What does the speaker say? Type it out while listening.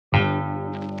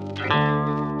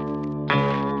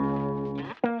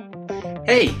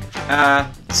Hey,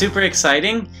 super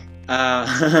exciting.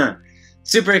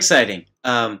 Super exciting.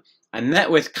 I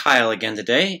met with Kyle again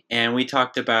today, and we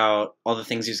talked about all the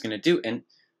things he was going to do. And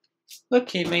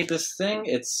look, he made this thing.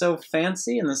 It's so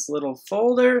fancy in this little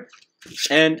folder,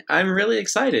 and I'm really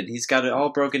excited. He's got it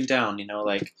all broken down,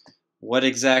 like what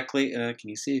exactly, can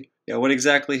you see? Yeah, what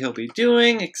exactly he'll be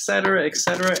doing, etc.,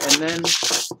 etc. And then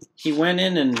he went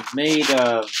in and made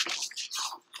a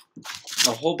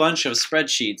whole bunch of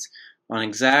spreadsheets on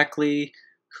exactly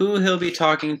who he'll be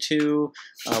talking to,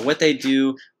 what they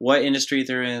do, what industry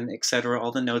they're in, etc.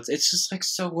 All the notes. It's just like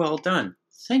so well done.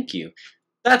 Thank you.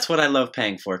 That's what I love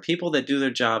paying for. People that do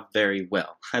their job very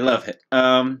well. I love it.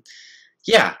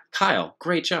 Yeah, Kyle,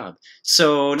 great job.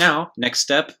 So now, next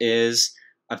step is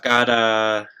I've got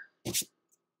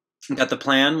the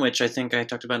plan, which I think I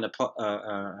talked about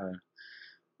in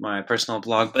my personal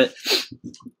blog. But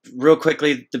real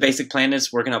quickly, the basic plan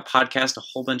is we're going to podcast a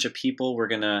whole bunch of people. We're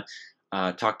going to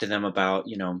talk to them about,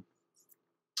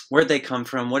 where'd they come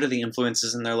from, what are the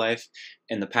influences in their life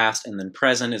in the past, and then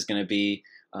present is going to be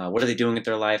what are they doing with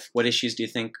their life, what issues do you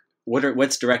think,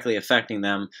 what's directly affecting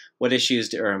them, what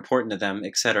issues are important to them,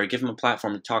 etc. Give them a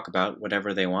platform to talk about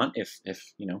whatever they want.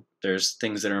 If there's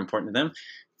things that are important to them,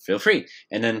 feel free.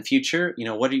 And then future,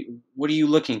 what are you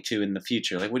looking to in the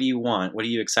future? Like, what do you want? What are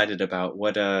you excited about?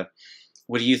 What do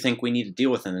you think we need to deal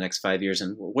with in the next 5 years?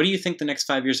 And what do you think the next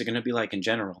 5 years are going to be like in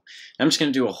general? And I'm just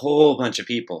going to do a whole bunch of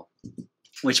people.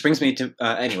 Which brings me to,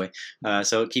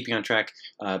 so keeping on track,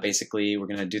 basically we're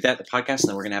going to do that, the podcast, and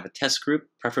then we're going to have a test group,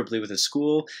 preferably with a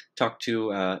school, talk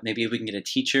to, maybe we can get a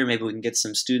teacher, maybe we can get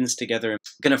some students together. I'm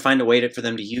going to find a way for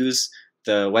them to use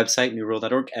the website,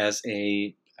 newrule.org, as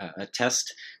a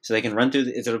test, so they can run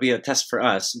through, it'll be a test for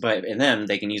us, and then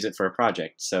they can use it for a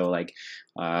project. So like,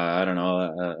 I don't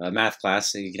know, a math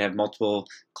class, so you can have multiple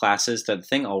classes that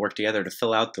thing all work together to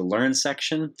fill out the learn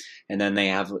section, and then they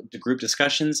have the group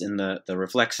discussions in the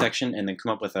reflect section, and then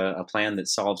come up with a plan that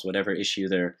solves whatever issue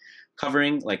they're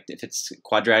covering. Like if it's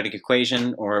quadratic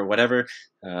equation or whatever,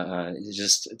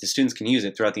 just the students can use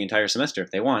it throughout the entire semester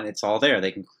if they want. It's all there.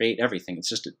 They can create everything. It's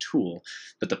just a tool.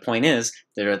 But the point is,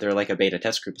 they're like a beta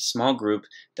test group, a small group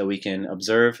that we can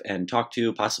observe and talk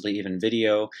to, possibly even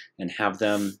video, and have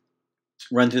them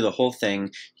run through the whole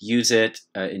thing, use it,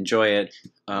 enjoy it,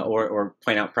 or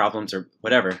point out problems or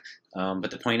whatever. But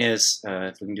the point is,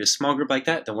 if we can do a small group like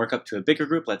that, then work up to a bigger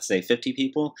group, let's say 50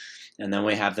 people, and then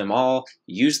we have them all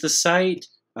use the site,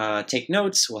 take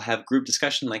notes. We'll have group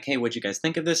discussion like, hey, what do you guys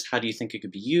think of this? How do you think it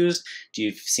could be used? Do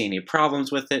you see any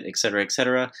problems with it, etc.,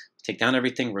 etc.? Take down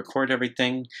everything, record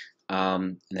everything,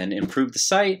 and then improve the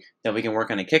site. Then we can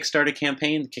work on a Kickstarter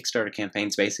campaign. The Kickstarter campaign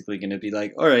is basically going to be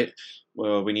like, all right,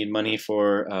 well, we need money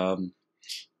for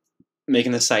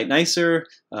making the site nicer.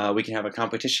 We can have a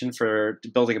competition for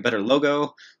building a better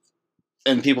logo,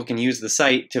 and people can use the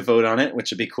site to vote on it,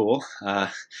 which would be cool.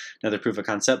 Another proof of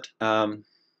concept.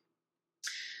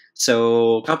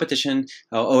 So competition.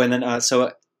 And then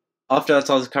so after that's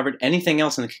all covered, anything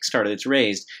else in the Kickstarter that's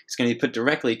raised is going to be put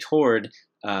directly toward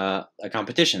a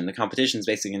competition. The competition is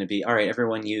basically going to be, all right,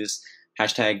 everyone use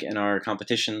hashtag in our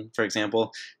competition, for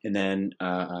example, and then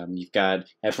you've got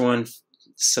everyone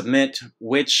submit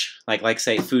which, like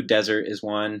say food desert is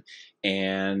one,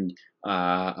 and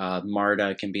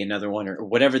MARTA can be another one, or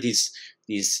whatever these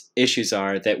issues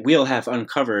are that we'll have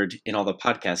uncovered in all the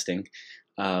podcasting.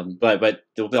 But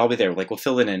they'll all be there. Like, we'll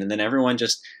fill it in, and then everyone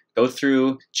just go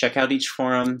through, check out each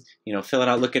forum, fill it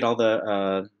out, look at all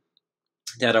the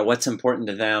data, what's important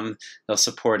to them. They'll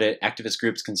support it. Activist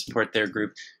groups can support their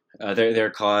group, their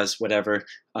cause, whatever,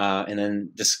 and then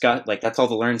discuss. Like, that's all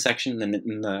the learn section. And then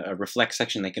in the reflect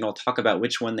section, they can all talk about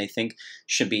which one they think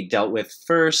should be dealt with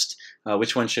first,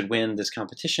 which one should win this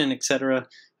competition, etc.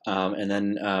 And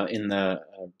then in the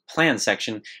plan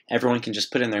section, everyone can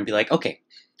just put in there and be like, okay,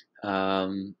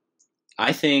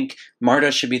 I think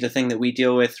MARTA should be the thing that we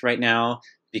deal with right now,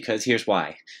 because here's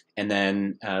why. And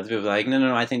then the people are like,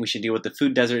 no, I think we should deal with the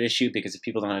food desert issue, because if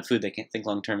people don't have food, they can't think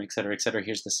long-term, et cetera, et cetera.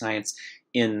 Here's the science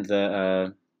in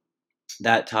the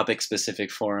that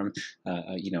topic-specific forum,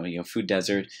 food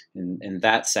desert. In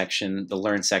that section, the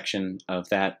learn section of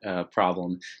that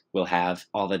problem, will have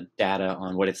all the data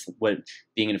on what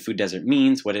being in a food desert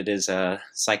means, what it is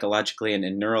psychologically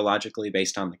and neurologically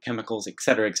based on the chemicals, et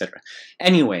cetera, et cetera.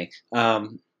 Anyway,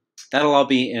 that'll all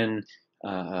be in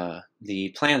the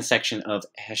plan section of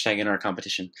hashtag in our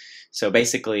competition. So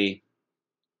basically,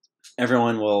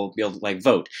 everyone will be able to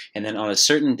vote, and then on a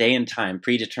certain day and time,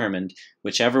 predetermined,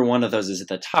 whichever one of those is at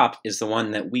the top is the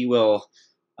one that we will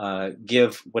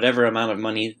give whatever amount of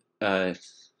money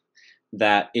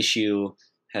that issue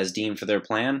has deemed for their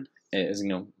plan. As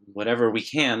whatever we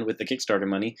can with the Kickstarter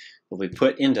money will be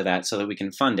put into that so that we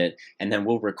can fund it, and then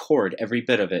we'll record every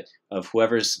bit of it, of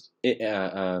whoever's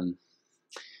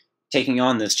taking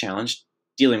on this challenge,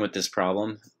 dealing with this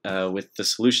problem, with the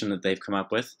solution that they've come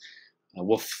up with.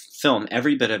 We'll film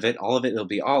every bit of it, all of it. It'll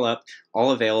be all up,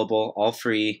 all available, all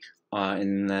free,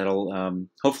 and that'll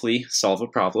hopefully solve a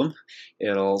problem.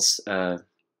 It'll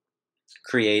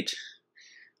create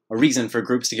a reason for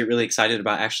groups to get really excited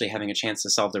about actually having a chance to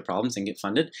solve their problems and get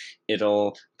funded.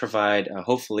 It'll provide,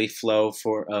 hopefully, flow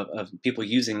of people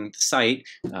using the site,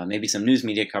 maybe some news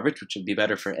media coverage, which would be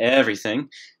better for everything,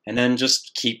 and then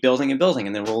just keep building and building,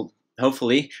 and then we'll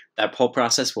hopefully that whole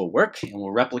process will work and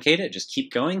we'll replicate it, just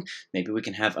keep going. Maybe we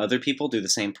can have other people do the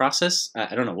same process.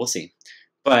 I don't know, we'll see.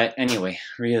 But anyway,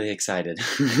 really excited.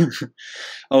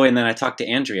 Oh, and then I talked to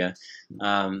Andrea.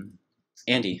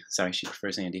 Andy, sorry, she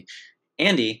prefers Andy.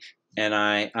 Andy and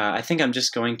I think I'm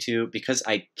just going to, because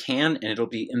I can and it'll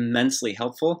be immensely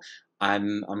helpful,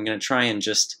 I'm going to try and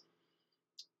just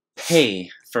pay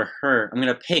for her. I'm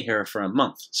going to pay her for a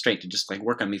month straight to just like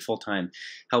work on me full time,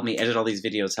 help me edit all these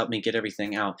videos, help me get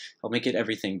everything out, help me get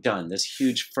everything done. This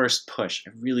huge first push,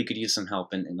 I really could use some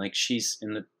help, and like she's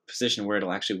in the position where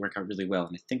it'll actually work out really well,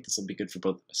 and I think this will be good for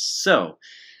both of us. So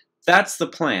that's the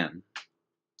plan.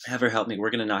 Have her help me.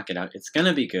 We're going to knock it out. It's going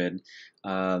to be good.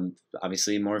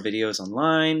 Obviously, more videos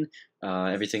online.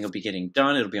 Everything will be getting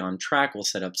done. It'll be on track. We'll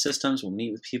set up systems. We'll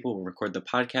meet with people. We'll record the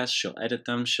podcast. She'll edit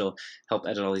them. She'll help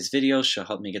edit all these videos. She'll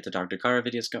help me get the Dr. Kara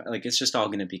videos going. Like, it's just all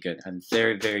going to be good. I'm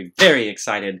very, very, very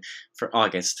excited for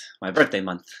August, my birthday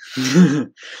month.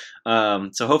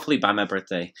 So hopefully by my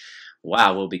birthday,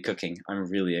 wow, we'll be cooking. I'm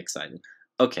really excited.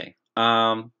 Okay,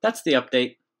 that's the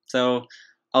update. So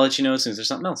I'll let you know as soon as there's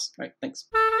something else. All right, thanks.